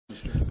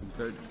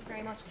Thank you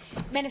very much.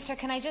 Minister,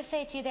 can I just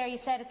say to you there, you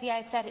said at the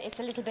outset it's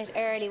a little bit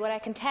early. Well, I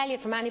can tell you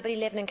from anybody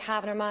living in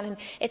Cavan or Monaghan,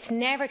 it's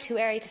never too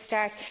early to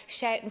start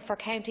shouting for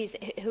counties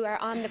who are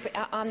on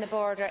the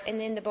border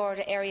and in the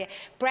border area.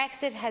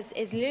 Brexit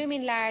is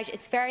looming large.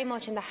 It's very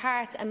much in the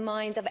hearts and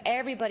minds of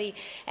everybody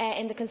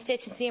in the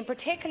constituency, and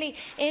particularly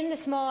in the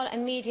small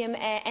and medium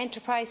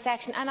enterprise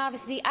section, and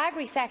obviously the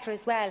agri sector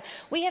as well.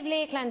 We have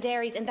Lakeland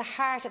dairies in the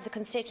heart of the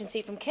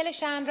constituency, from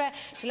Killashandra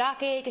to Lough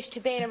Agish to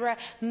Bailieborough.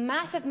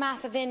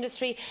 Massive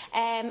industry,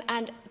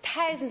 and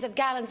thousands of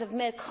gallons of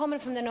milk coming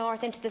from the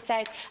north into the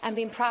south and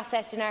being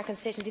processed in our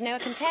constituency. Now, I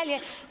can tell you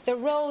the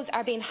roads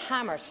are being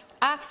hammered,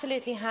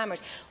 absolutely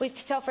hammered. We've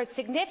suffered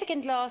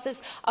significant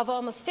losses of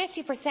almost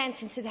 50%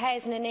 since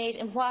 2008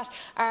 in what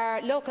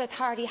our local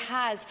authority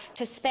has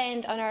to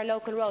spend on our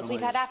local roads.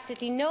 We've had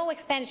absolutely no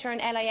expenditure on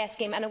LIS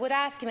scheme, and I would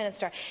ask you,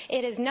 Minister,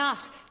 it is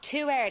not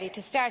too early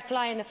to start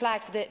flying the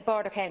flag for the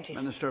border counties.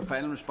 Minister,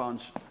 final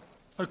response.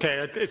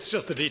 Okay, it's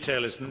just the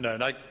detail isn't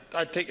known.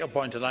 I take your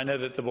point, and I know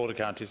that the border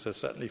counties are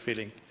certainly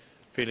feeling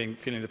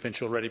the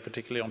pinch already,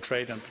 particularly on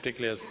trade, and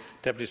particularly as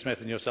Deputy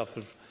Smith and yourself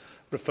have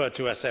referred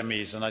to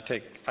SMEs. And I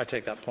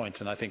take that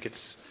point, and I think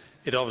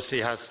it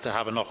obviously has to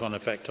have a knock-on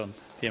effect on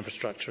the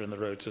infrastructure and the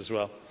roads as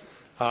well.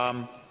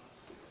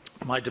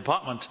 My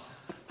department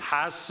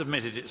has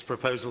submitted its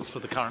proposals for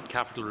the current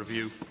capital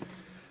review.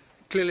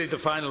 Clearly, the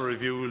final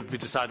review will be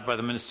decided by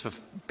the Minister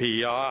for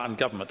PER and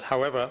Government.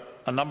 However,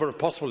 a number of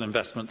possible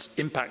investments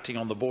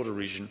impacting on the border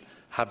region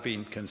have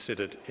been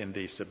considered in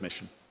the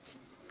submission.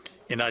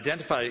 In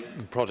identifying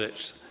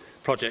projects,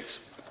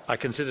 I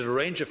considered a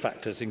range of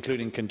factors,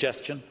 including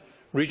congestion,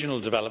 regional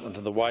development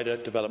and the wider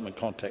development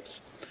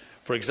context.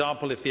 For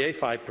example, if the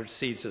A5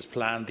 proceeds as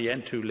planned, the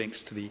N2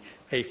 links to the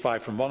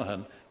A5 from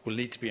Monaghan will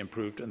need to be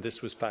improved, and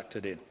this was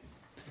factored in.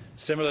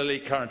 Similarly,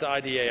 current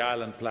IDA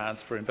Island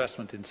plans for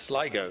investment in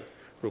Sligo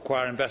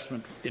require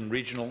investment in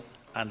regional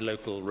and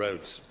local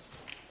roads.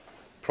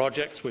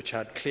 Projects which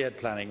had cleared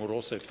planning were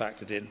also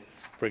factored in,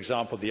 for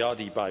example, the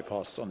RD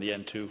bypass on the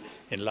N2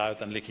 in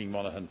Louth and linking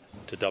Monaghan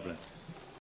to Dublin.